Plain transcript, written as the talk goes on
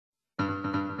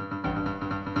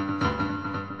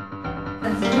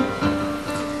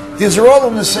These are all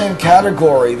in the same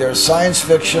category. They're science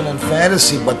fiction and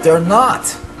fantasy, but they're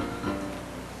not.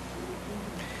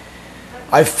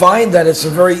 I find that it's a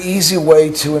very easy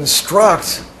way to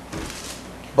instruct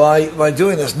by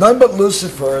doing this. None But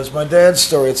Lucifer is my dad's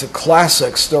story. It's a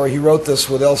classic story. He wrote this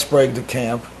with Sprague de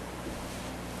Camp,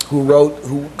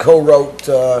 who co-wrote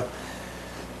the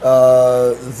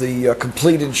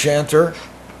Complete Enchanter,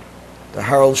 the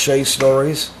Harold Shea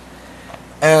stories.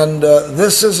 And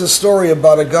this is a story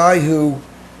about a guy who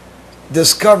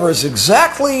discovers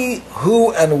exactly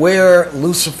who and where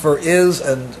Lucifer is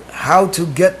and how to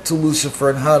get to Lucifer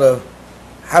and how to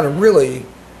really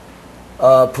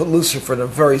put Lucifer in a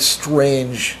very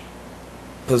strange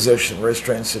position, very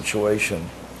strange situation.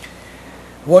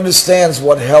 Who understands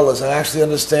what hell is and actually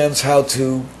understands how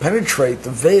to penetrate the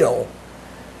veil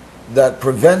that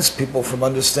prevents people from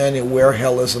understanding where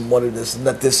hell is and what it is, and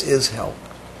that this is hell.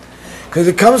 Because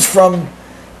it comes from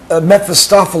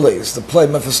Mephistopheles, the play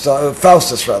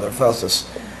Faustus,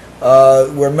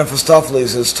 where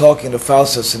Mephistopheles is talking to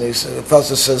Faustus, and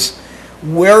Faustus says,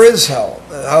 "Where is hell?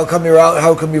 How come you're out?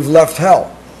 How come you've left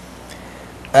hell?"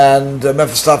 And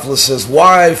Mephistopheles says,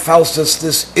 "Why, Faustus,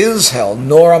 this is hell,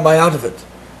 nor am I out of it.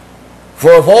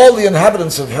 For of all the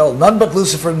inhabitants of hell, none but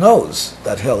Lucifer knows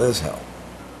that hell is hell."